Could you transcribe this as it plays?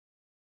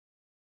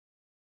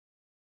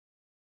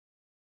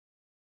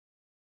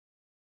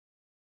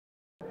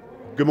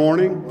Good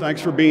morning.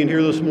 Thanks for being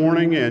here this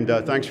morning, and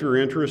thanks for your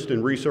interest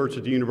in research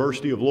at the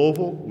University of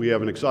Louisville. We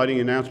have an exciting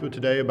announcement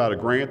today about a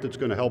grant that's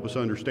going to help us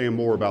understand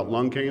more about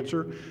lung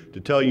cancer. To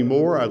tell you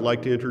more, I'd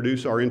like to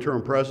introduce our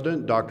interim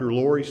president, Dr.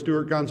 Lori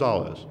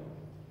Stewart-Gonzalez.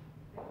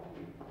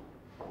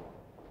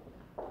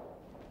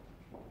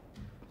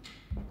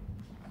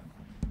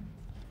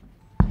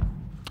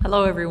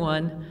 Hello,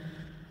 everyone.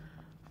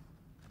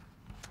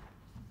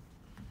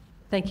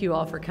 Thank you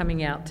all for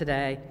coming out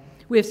today.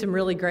 We have some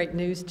really great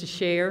news to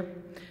share.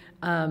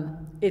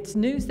 It's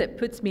news that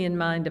puts me in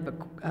mind of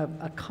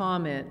a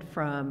comment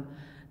from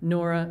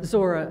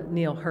Zora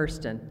Neale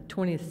Hurston,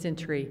 20th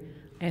century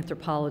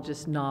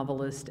anthropologist,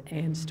 novelist,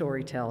 and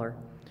storyteller.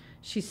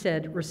 She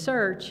said,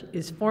 "Research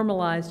is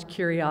formalized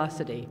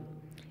curiosity.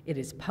 It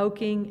is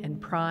poking and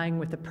prying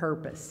with a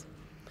purpose."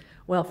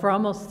 Well, for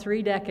almost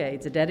 3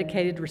 decades, a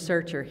dedicated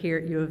researcher here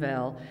at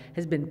UofL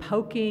has been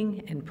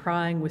poking and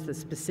prying with a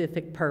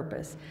specific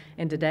purpose.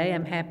 And today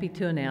I'm happy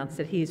to announce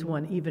that he's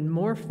won even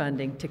more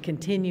funding to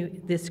continue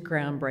this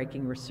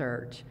groundbreaking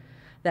research.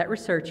 That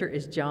researcher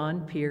is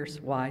John Pierce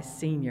Weiss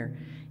Sr.,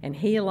 and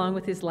he, along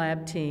with his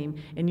lab team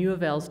in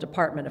UofL's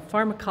Department of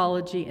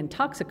Pharmacology and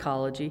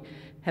Toxicology,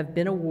 have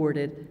been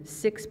awarded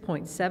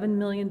 $6.7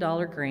 million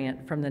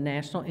grant from the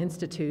National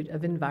Institute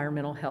of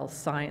Environmental Health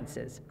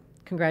Sciences.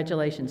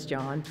 Congratulations,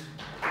 John.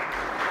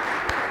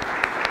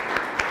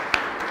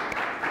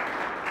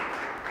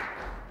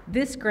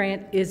 This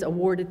grant is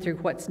awarded through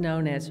what's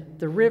known as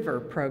the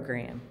RIVER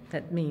program.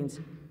 That means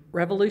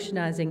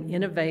Revolutionizing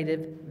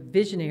Innovative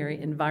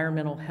Visionary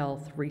Environmental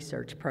Health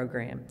Research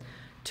Program,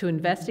 to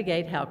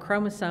investigate how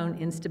chromosome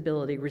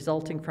instability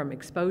resulting from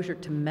exposure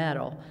to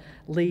metal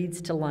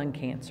leads to lung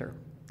cancer.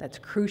 That's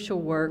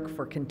crucial work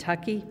for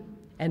Kentucky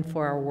and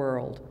for our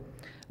world.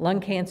 Lung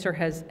cancer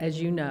has,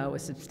 as you know, a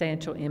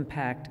substantial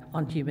impact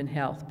on human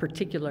health,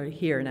 particularly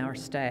here in our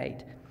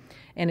state.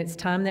 And it's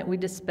time that we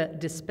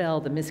dispel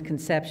the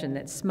misconception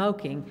that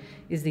smoking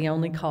is the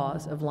only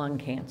cause of lung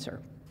cancer.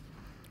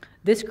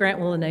 This grant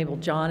will enable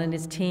John and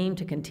his team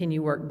to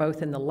continue work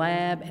both in the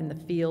lab and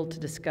the field to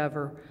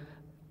discover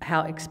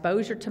how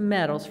exposure to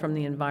metals from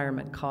the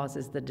environment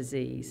causes the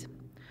disease.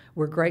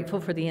 We're grateful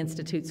for the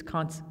Institute's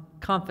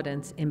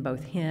confidence in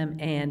both him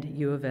and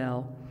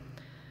UofL.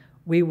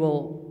 We're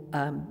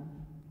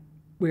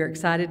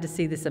excited to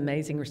see this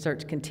amazing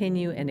research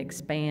continue and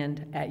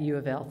expand at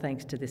UofL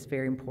thanks to this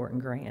very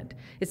important grant.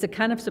 It's the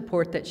kind of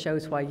support that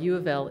shows why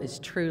UofL is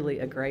truly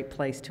a great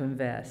place to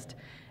invest.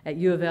 At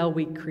UofL,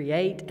 we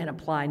create and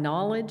apply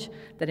knowledge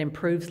that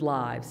improves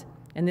lives,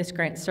 and this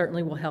grant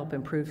certainly will help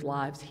improve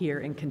lives here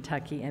in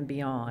Kentucky and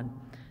beyond.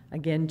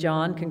 Again,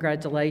 John,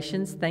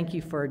 congratulations. Thank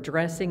you for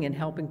addressing and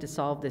helping to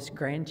solve this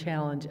grand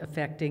challenge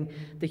affecting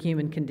the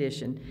human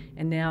condition.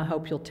 And now I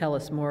hope you'll tell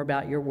us more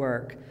about your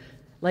work.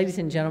 Ladies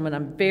and gentlemen,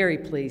 I'm very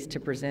pleased to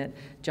present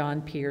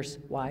John Pierce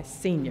Weiss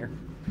Sr.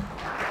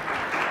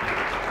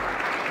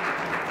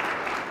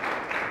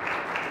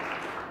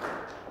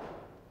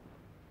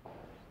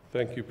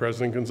 Thank you,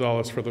 President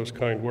Gonzalez, for those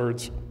kind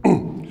words.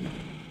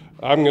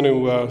 I'm going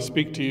to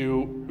speak to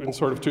you in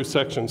sort of 2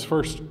 sections.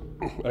 First,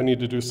 I need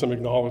to do some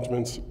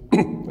acknowledgments,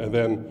 and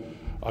then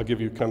I'll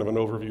give you kind of an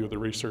overview of the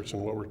research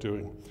and what we're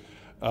doing.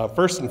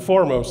 First and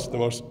foremost, the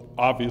most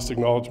obvious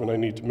acknowledgement I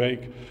need to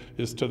make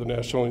is to the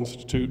National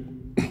Institute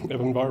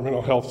of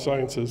Environmental Health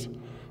Sciences,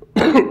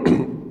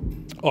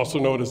 also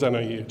known as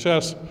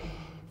NIEHS,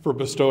 for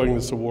bestowing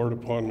this award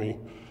upon me.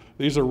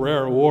 These are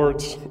rare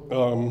awards.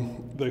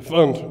 They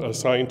fund a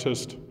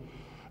scientist,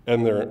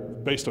 and they're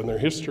based on their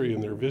history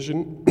and their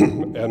vision,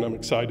 and I'm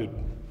excited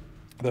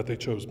that they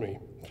chose me.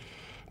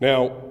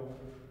 Now,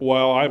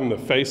 while I'm the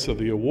face of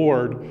the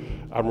award,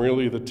 I'm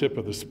really the tip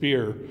of the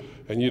spear,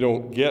 and you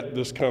don't get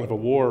this kind of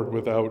award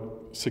without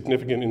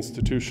significant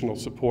institutional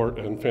support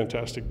and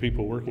fantastic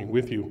people working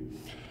with you.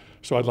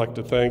 So I'd like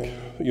to thank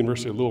the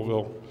University of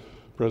Louisville,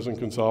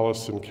 President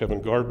Gonzalez and Kevin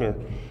Gardner,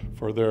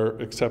 for their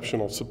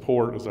exceptional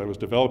support as I was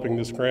developing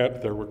this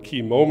grant. There were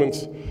key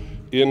moments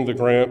in the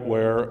grant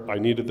where I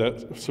needed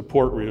that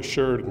support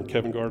reassured, and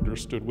Kevin Gardner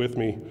stood with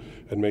me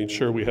and made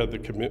sure we had the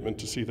commitment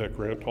to see that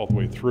grant all the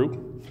way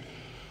through.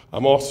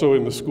 I'm also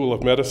in the School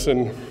of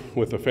Medicine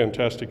with a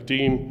fantastic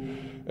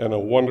dean and a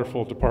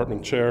wonderful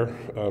department chair,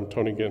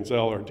 Tony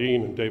Ganzel, our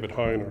dean, and David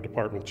Hine, our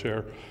department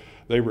chair.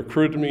 They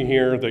recruited me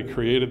here, they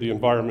created the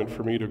environment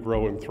for me to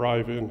grow and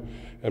thrive in,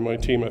 and my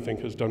team, I think,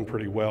 has done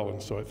pretty well,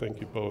 and so I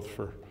thank you both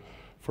for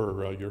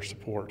your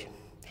support.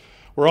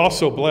 We're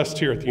also blessed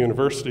here at the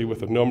university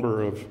with a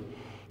number of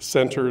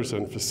centers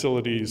and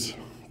facilities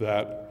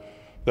that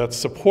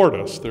support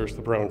us. There's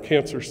the Brown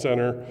Cancer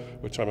Center,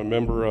 which I'm a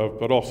member of,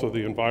 but also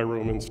the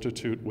Envirome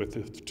Institute with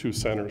its 2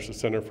 centers, the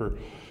Center for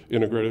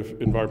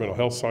Integrative Environmental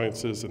Health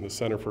Sciences and the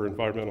Center for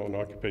Environmental and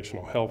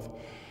Occupational Health.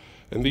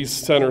 And these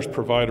centers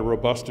provide a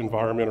robust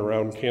environment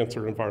around cancer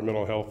and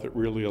environmental health that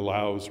really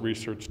allows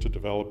research to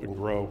develop and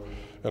grow,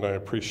 and I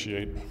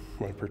appreciate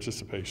my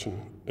participation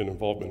and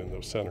involvement in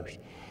those centers.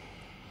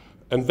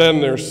 And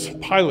then there's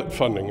pilot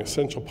funding,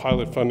 essential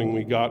pilot funding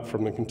we got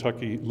from the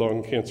Kentucky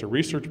Lung Cancer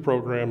Research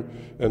Program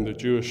and the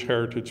Jewish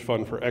Heritage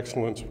Fund for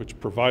Excellence, which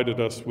provided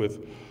us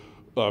with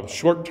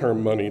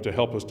short-term money to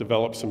help us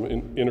develop some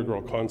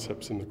integral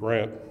concepts in the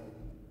grant.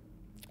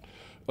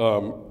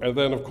 And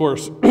then, of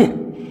course,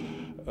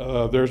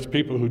 there's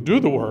people who do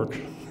the work,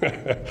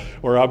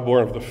 where I'm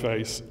more of the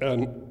face,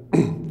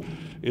 and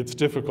it's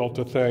difficult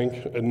to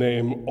thank and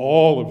name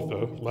all of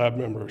the lab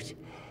members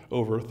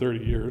over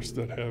 30 years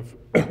that have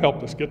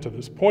helped us get to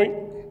this point,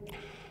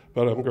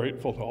 but I'm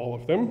grateful to all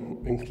of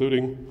them,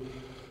 including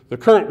the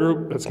current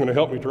group that's going to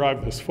help me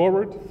drive this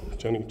forward,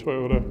 Jenny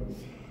Toyota,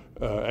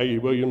 Aggie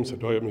Williams,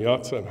 Adoya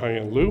Miatsa, and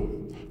Haiyan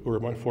Liu, who are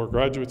my 4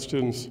 graduate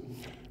students,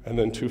 and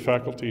then 2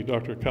 faculty,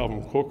 Dr.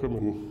 Calvin Quokum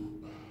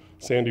and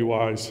Sandy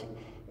Wise,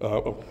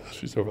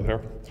 she's over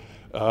there,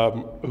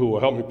 who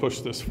will help me push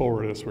this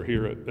forward as we're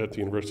here at the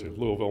University of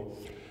Louisville.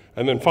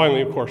 And then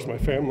finally, of course, my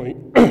family.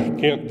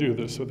 Can't do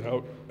this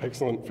without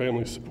excellent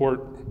family support.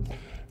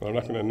 And I'm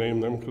not going to name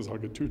them because I'll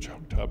get too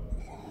choked up.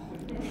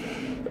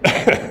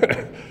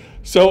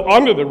 So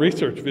onto the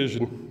research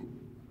vision.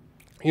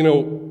 You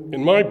know,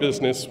 in my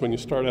business, when you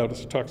start out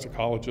as a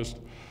toxicologist,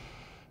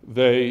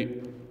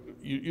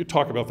 you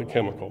talk about the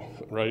chemical,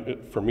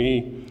 right? For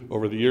me,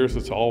 over the years,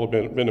 it's all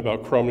been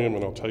about chromium,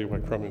 and I'll tell you why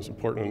chromium is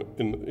important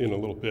in a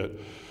little bit.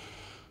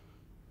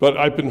 But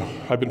I've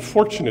been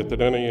fortunate that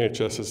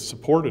NIHS has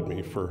supported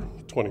me for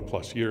 20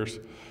 plus years.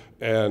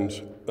 And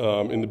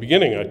in the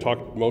beginning, I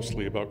talked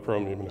mostly about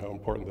chromium and how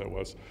important that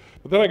was.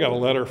 But then I got a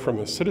letter from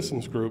a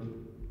citizens group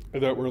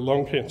that were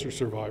lung cancer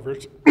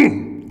survivors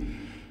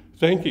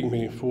thanking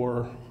me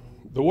for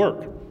the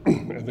work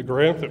and the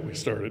grant that we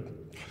started.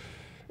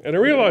 And I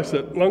realized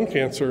that lung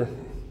cancer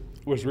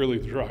was really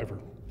the driver.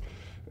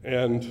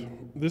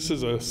 And this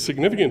is a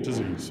significant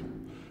disease.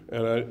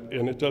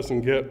 And it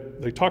doesn't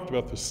get, they talked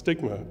about the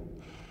stigma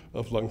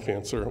of lung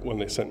cancer when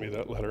they sent me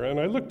that letter. And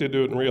I looked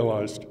into it and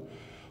realized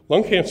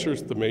lung cancer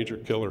is the major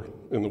killer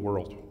in the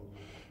world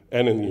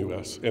and in the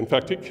US. In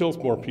fact, it kills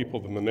more people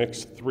than the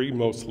next 3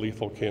 most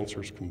lethal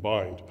cancers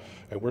combined.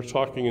 And we're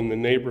talking in the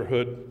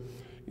neighborhood,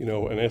 you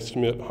know, an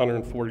estimate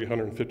 140,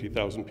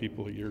 150,000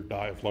 people a year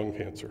die of lung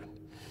cancer.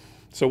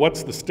 So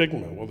what's the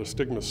stigma? Well, the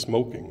stigma is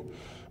smoking.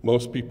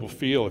 Most people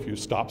feel if you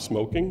stop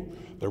smoking,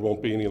 there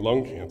won't be any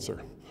lung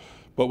cancer.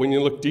 But when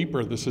you look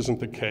deeper, this isn't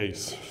the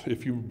case.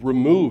 If you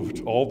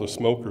removed all the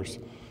smokers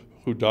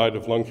who died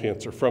of lung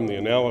cancer from the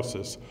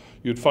analysis,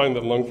 you'd find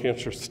that lung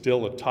cancer is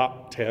still a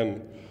top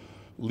 10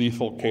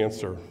 lethal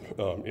cancer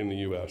in the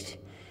US.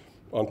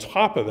 On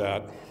top of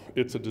that,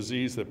 it's a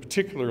disease that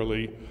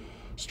particularly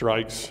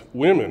strikes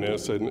women.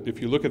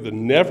 If you look at the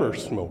never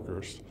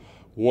smokers,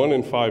 1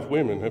 in 5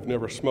 women have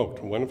never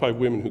smoked. 1 in 5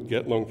 women who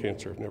get lung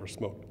cancer have never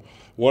smoked.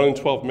 1 in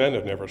 12 men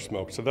have never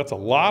smoked. So that's a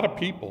lot of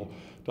people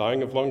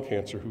dying of lung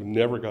cancer who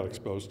never got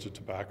exposed to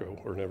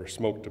tobacco or never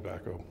smoked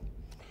tobacco.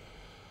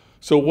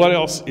 So what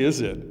else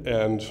is it?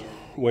 And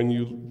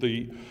when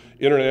the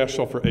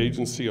International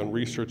Agency on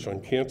Research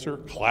on Cancer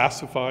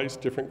classifies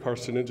different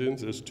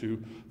carcinogens as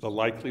to the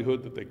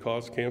likelihood that they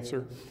cause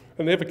cancer,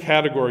 and they have a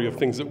category of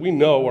things that we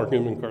know are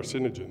human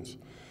carcinogens.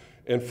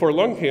 And for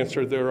lung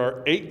cancer, there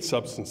are 8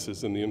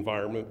 substances in the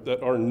environment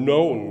that are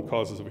known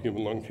causes of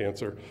human lung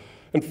cancer,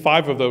 and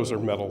 5 of those are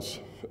metals.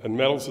 And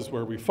metals is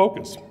where we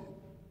focus.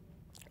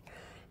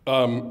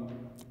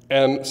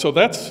 And so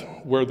that's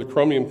where the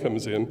chromium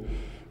comes in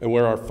and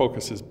where our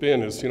focus has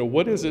been is, you know,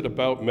 what is it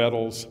about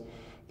metals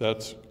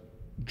that's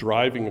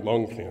driving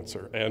lung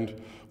cancer?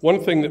 And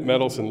one thing that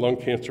metals and lung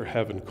cancer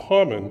have in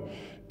common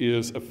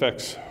is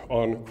effects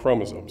on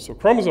chromosomes. So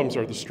chromosomes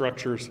are the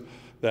structures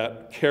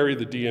that carry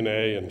the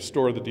DNA and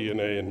store the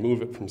DNA and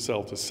move it from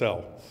cell to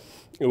cell.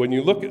 And when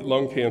you look at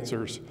lung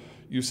cancers,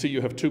 you see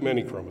you have too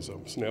many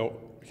chromosomes. Now,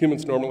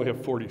 humans normally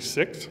have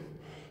 46.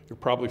 You're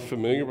probably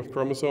familiar with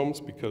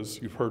chromosomes because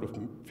you've heard of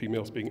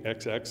females being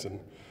XX and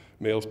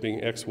males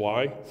being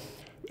XY.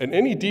 And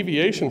any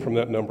deviation from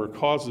that number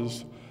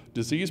causes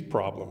disease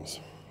problems.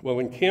 Well,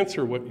 in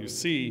cancer, what you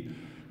see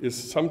is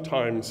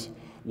sometimes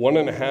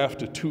 1.5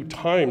 to 2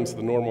 times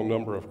the normal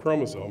number of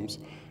chromosomes,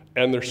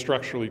 and they're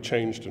structurally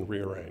changed and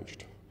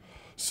rearranged.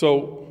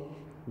 So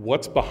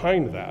what's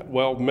behind that?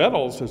 Well,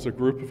 metals is a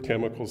group of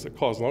chemicals that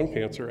cause lung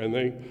cancer, and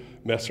they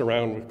mess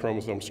around with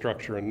chromosome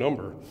structure and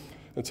number.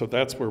 And so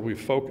that's where we've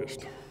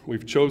focused.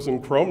 We've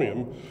chosen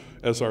chromium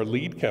as our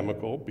lead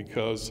chemical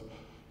because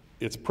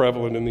it's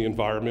prevalent in the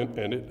environment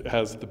and it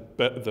has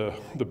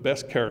the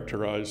best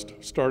characterized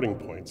starting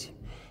points.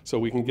 So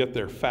we can get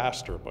there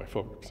faster by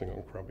focusing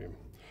on chromium.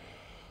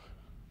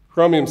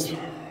 Chromium's,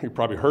 you've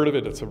probably heard of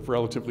it, it's a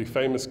relatively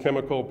famous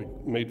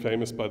chemical, made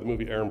famous by the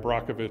movie Aaron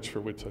Brockovich,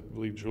 for which I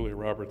believe Julia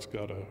Roberts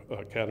got an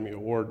Academy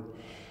Award,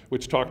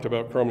 which talked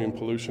about chromium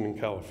pollution in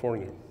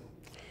California.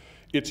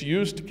 It's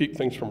used to keep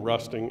things from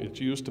rusting,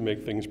 it's used to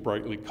make things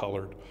brightly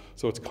colored,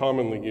 so it's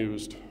commonly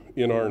used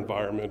in our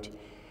environment,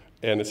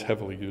 and it's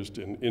heavily used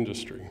in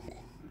industry.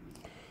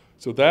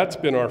 So that's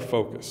been our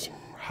focus.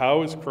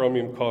 How is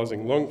chromium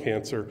causing lung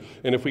cancer?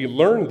 And if we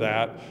learn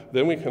that,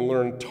 then we can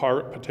learn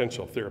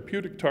potential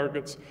therapeutic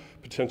targets,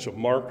 potential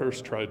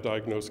markers, try to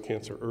diagnose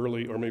cancer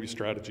early, or maybe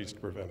strategies to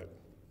prevent it.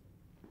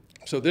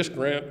 So this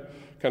grant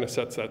kind of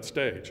sets that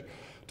stage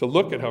to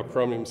look at how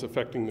chromium is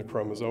affecting the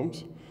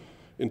chromosomes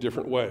in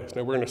different ways.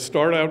 Now we're going to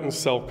start out in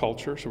cell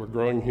culture, so we're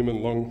growing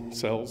human lung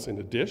cells in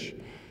a dish,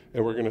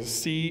 and we're going to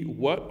see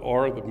what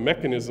are the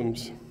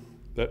mechanisms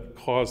that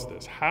cause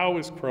this. How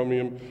is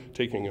chromium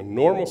taking a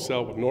normal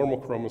cell with normal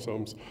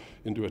chromosomes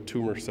into a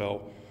tumor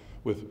cell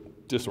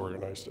with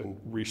disorganized and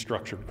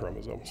restructured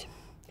chromosomes?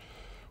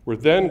 We're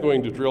then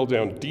going to drill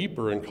down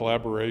deeper in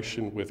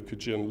collaboration with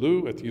Kujin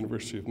Liu at the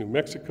University of New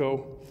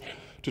Mexico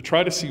to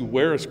try to see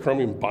where is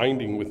chromium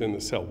binding within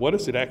the cell. What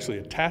is it actually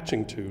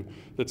attaching to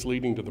that's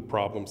leading to the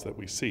problems that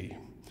we see?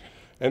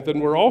 And then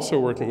we're also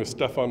working with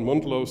Stefan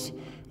Mundlos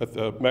at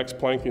the Max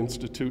Planck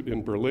Institute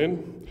in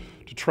Berlin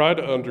to try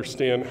to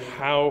understand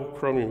how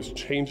chromium is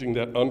changing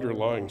that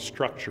underlying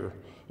structure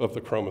of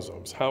the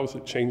chromosomes. How is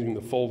it changing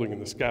the folding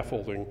and the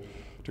scaffolding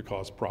to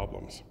cause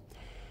problems?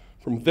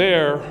 From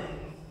there,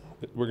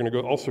 we're going to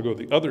also go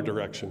the other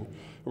direction.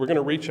 We're going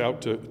to reach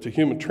out to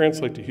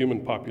translate to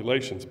human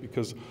populations,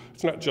 because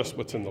it's not just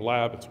what's in the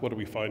lab, it's what do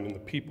we find in the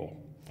people.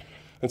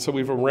 And so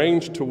we've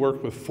arranged to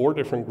work with 4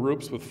 different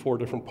groups with 4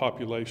 different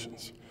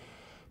populations.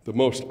 The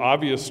most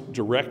obvious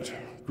direct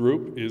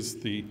group is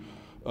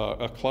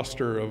a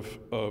cluster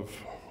of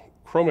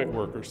chromate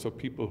workers, so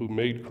people who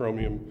made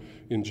chromium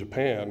in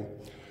Japan,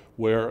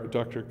 where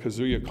Dr.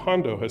 Kazuya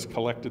Kondo has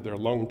collected their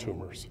lung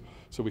tumors.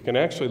 So we can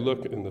actually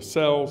look in the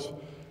cells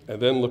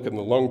and then look in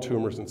the lung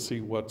tumors and see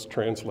what's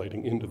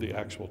translating into the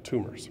actual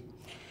tumors.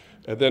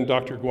 And then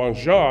Dr.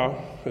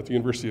 Guangjia at the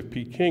University of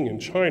Peking in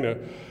China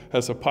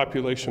has a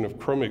population of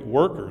chromate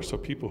workers, so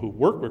people who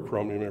work with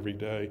chromium every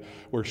day,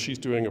 where she's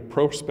doing a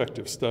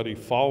prospective study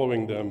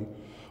following them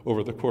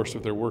over the course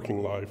of their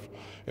working life.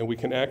 And we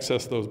can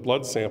access those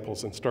blood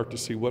samples and start to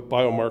see what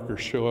biomarkers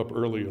show up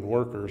early in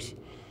workers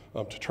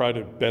to try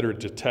to better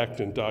detect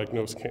and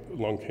diagnose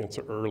lung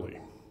cancer early.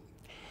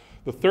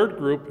 The third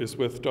group is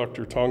with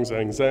Dr.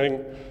 Tongzhang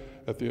Zhang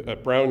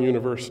at Brown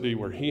University,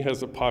 where he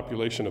has a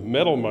population of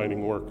metal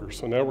mining workers.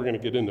 So now we're going to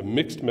get into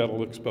mixed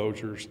metal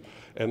exposures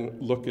and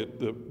look at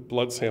the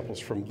blood samples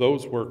from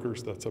those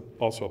workers. That's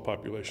also a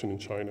population in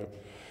China.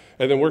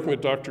 And then working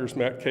with Drs.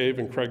 Matt Cave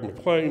and Craig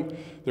McLean,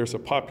 there's a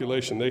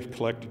population they've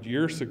collected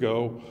years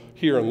ago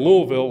here in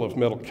Louisville of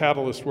metal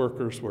catalyst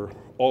workers, where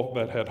all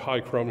that had high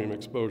chromium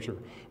exposure,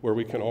 where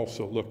we can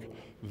also look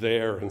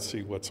there and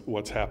see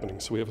what's happening.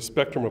 So we have a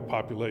spectrum of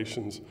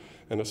populations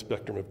and a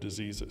spectrum of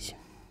diseases.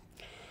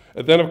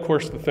 And then, of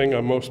course, the thing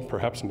I'm most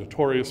perhaps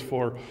notorious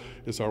for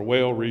is our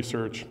whale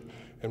research.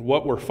 And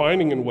what we're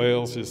finding in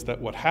whales is that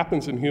what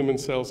happens in human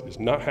cells is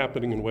not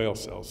happening in whale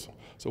cells.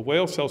 So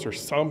whale cells are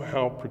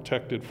somehow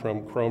protected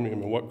from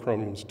chromium and what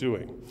chromium's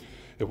doing.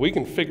 If we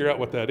can figure out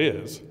what that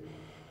is,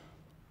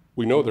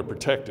 we know they're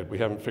protected. We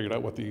haven't figured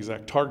out what the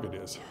exact target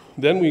is.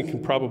 Then we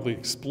can probably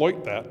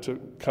exploit that to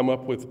come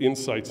up with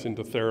insights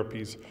into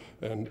therapies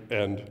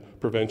and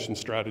prevention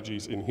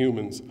strategies in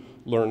humans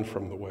learned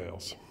from the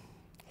whales.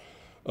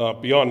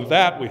 Beyond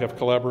that, we have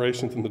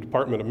collaborations in the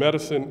Department of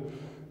Medicine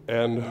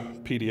and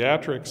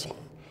Pediatrics,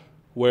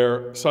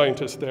 where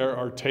scientists there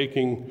are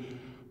taking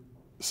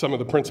some of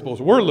the principles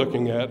we're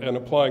looking at and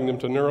applying them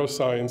to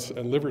neuroscience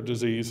and liver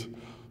disease,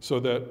 so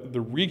that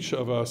the reach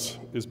of us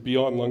is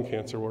beyond lung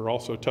cancer. We're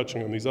also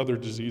touching on these other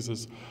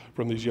diseases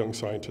from these young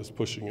scientists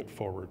pushing it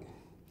forward.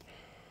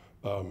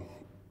 And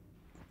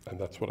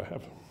that's what I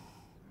have.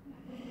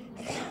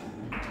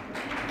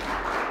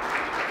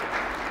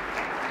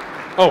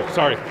 Oh,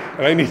 sorry.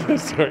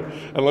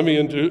 And let me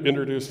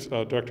introduce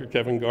Dr.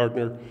 Kevin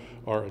Gardner,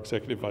 our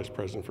Executive Vice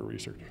President for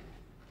Research.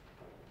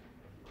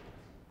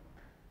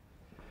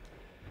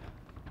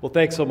 Well,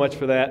 thanks so much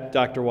for that,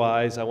 Dr.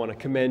 Wise. I want to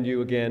commend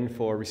you again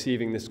for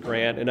receiving this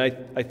grant. And I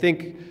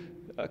think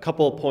a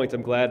couple of points.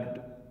 I'm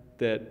glad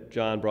that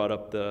John brought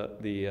up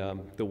the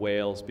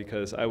whales,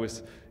 because I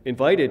was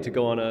invited to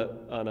go on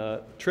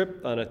a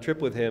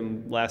trip with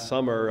him last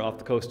summer off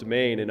the coast of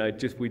Maine,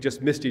 and we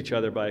just missed each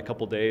other by a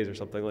couple days or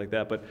something like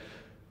that. But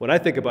when I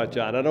think about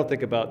John, I don't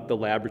think about the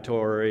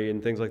laboratory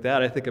and things like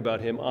that. I think about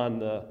him on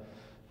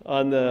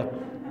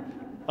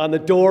the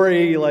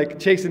dory, like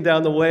chasing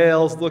down the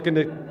whales,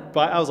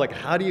 I was like,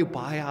 how do you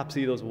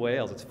biopsy those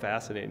whales? It's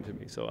fascinating to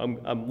me. So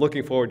I'm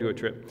looking forward to a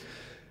trip.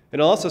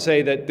 And I'll also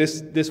say that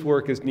this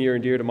work is near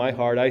and dear to my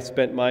heart. I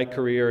spent my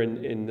career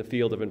in the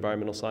field of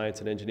environmental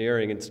science and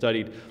engineering and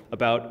studied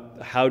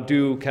about how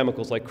do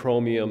chemicals like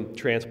chromium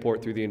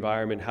transport through the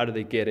environment, how do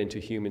they get into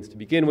humans to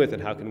begin with,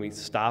 and how can we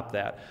stop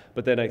that?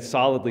 But then I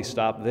solidly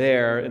stopped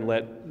there and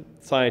let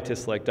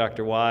scientists like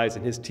Dr. Wise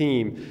and his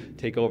team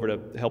take over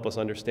to help us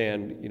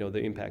understand, the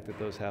impact that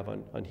those have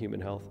on human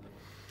health.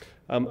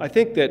 I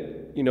think that,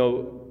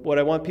 what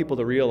I want people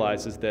to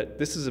realize is that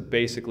this is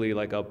basically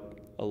like a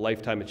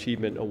Lifetime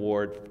Achievement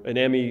Award, an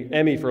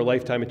Emmy for a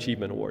Lifetime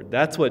Achievement Award.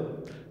 That's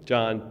what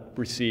John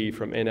received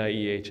from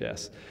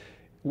NIEHS.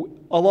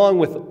 along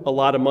with a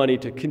lot of money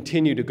to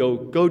continue to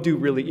go do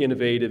really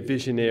innovative,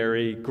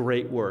 visionary,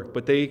 great work.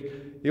 But they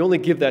only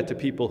give that to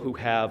people who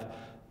have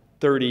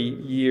 30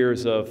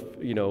 years of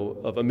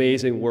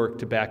amazing work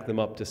to back them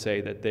up to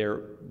say that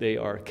they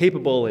are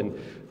capable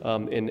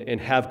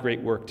and have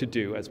great work to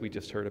do, as we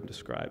just heard him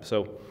describe.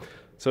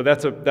 So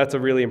that's a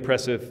really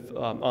impressive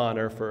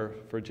honor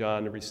for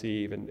John to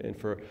receive,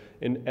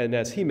 and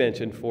as he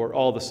mentioned, for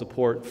all the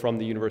support from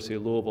the University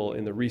of Louisville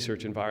and the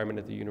research environment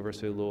at the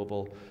University of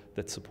Louisville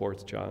that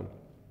supports John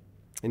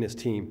and his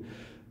team.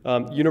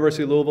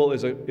 University of Louisville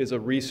is a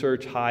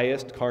research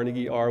highest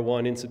Carnegie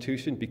R1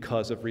 institution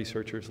because of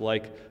researchers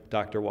like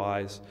Dr.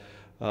 Wise.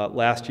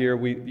 Last year,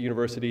 the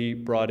university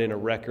brought in a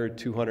record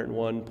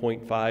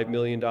 $201.5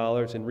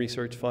 million in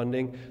research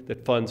funding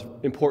that funds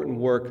important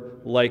work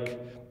like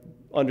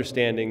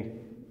understanding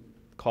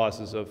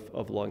causes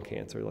of lung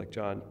cancer, like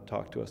John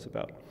talked to us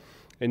about.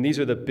 And these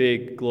are the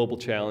big global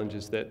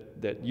challenges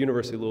that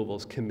University of Louisville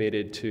is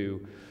committed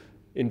to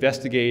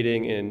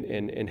investigating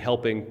and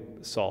helping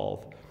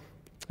solve.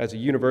 As a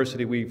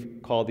university, we've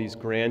called these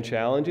grand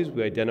challenges.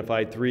 We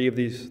identified three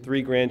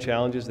grand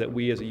challenges that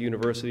we as a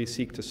university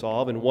seek to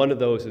solve, and one of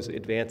those is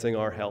advancing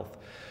our health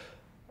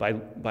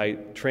by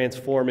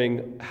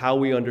transforming how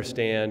we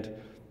understand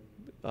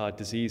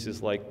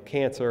diseases like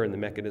cancer and the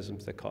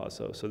mechanisms that cause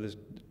those. So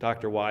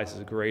Dr. Wise is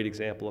a great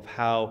example of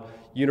how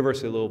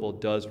University of Louisville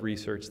does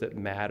research that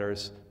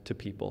matters to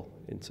people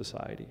in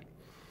society.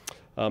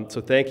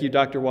 So thank you,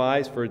 Dr.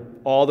 Wise, for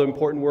all the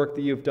important work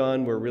that you've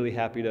done. We're really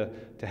happy to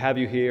have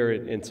you here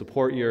and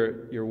support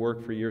your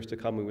work for years to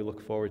come, and we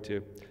look forward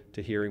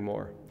to hearing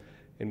more.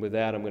 And with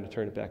that, I'm going to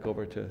turn it back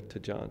over to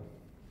John.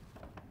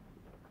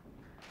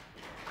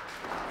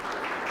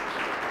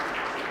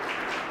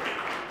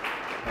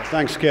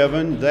 Thanks,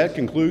 Kevin. That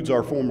concludes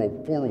our formal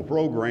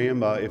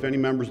program. If any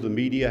members of the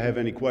media have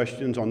any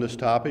questions on this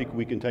topic,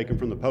 we can take them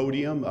from the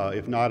podium.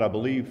 If not, I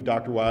believe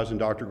Dr. Wise and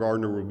Dr.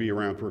 Gardner will be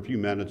around for a few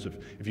minutes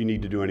if you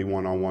need to do any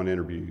one-on-one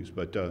interviews.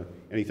 But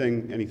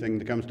anything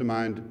that comes to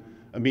mind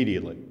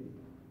immediately?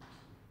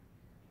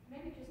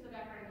 Maybe just the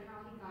background of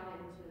how he got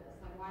into this.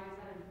 Like,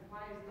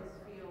 why is this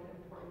field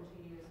important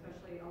to you,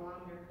 especially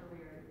along your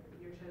career,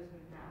 your chosen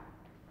path?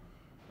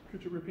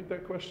 Could you repeat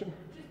that question?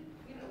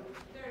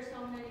 There are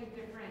so many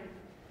different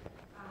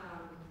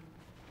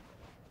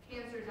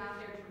cancers out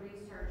there to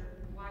research.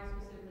 Why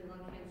specifically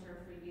lung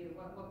cancer for you?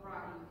 What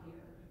brought you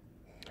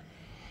here?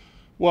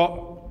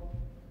 Well,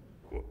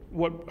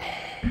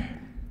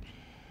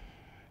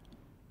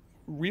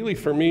 really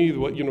for me,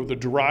 the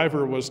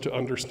driver was to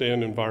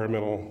understand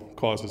environmental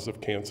causes of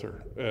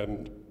cancer,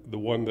 and the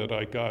one that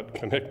I got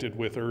connected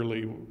with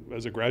early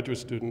as a graduate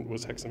student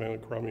was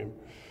hexavalent chromium.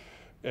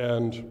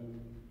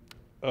 And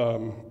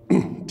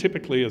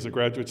typically, as a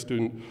graduate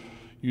student,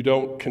 you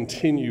don't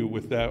continue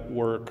with that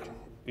work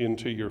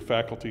into your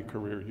faculty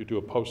career. You do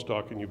a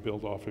postdoc and you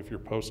build off of your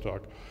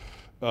postdoc.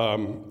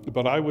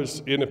 But I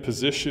was in a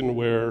position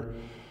where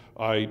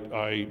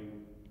I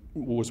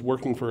was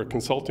working for a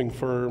consulting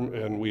firm,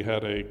 and we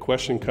had a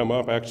question come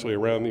up actually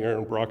around the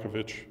Aaron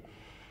Brockovich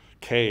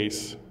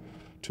case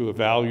to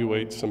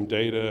evaluate some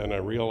data, and I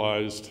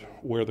realized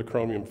where the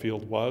chromium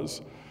field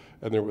was.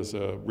 And there was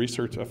a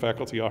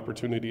faculty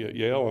opportunity at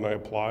Yale, and I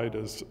applied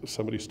as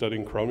somebody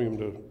studying chromium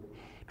to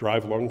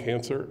drive lung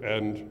cancer,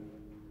 and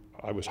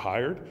I was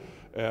hired.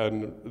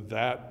 And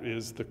that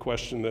is the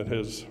question that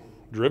has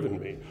driven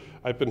me.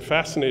 I've been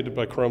fascinated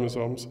by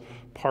chromosomes.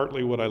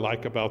 Partly what I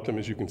like about them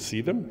is you can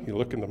see them. You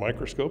look in the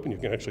microscope and you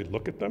can actually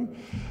look at them,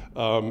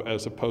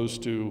 as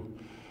opposed to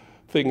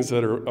things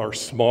that are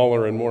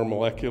smaller and more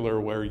molecular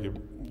where you're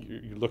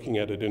looking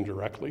at it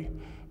indirectly.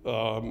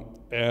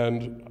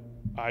 And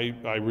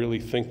I really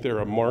think they're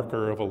a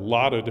marker of a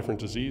lot of different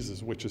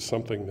diseases, which is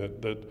something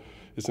that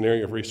is an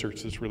area of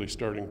research that's really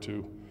starting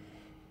to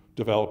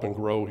develop and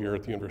grow here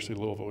at the University of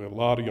Louisville. We have a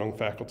lot of young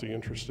faculty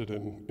interested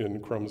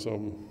in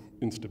chromosome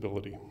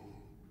instability.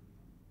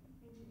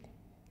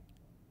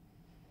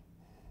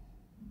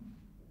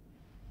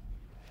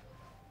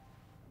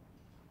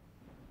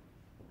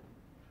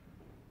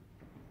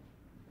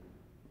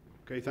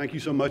 Okay, thank you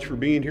so much for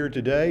being here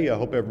today. I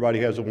hope everybody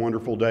has a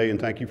wonderful day, and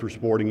thank you for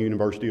supporting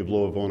University of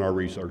Louisville and our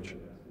research.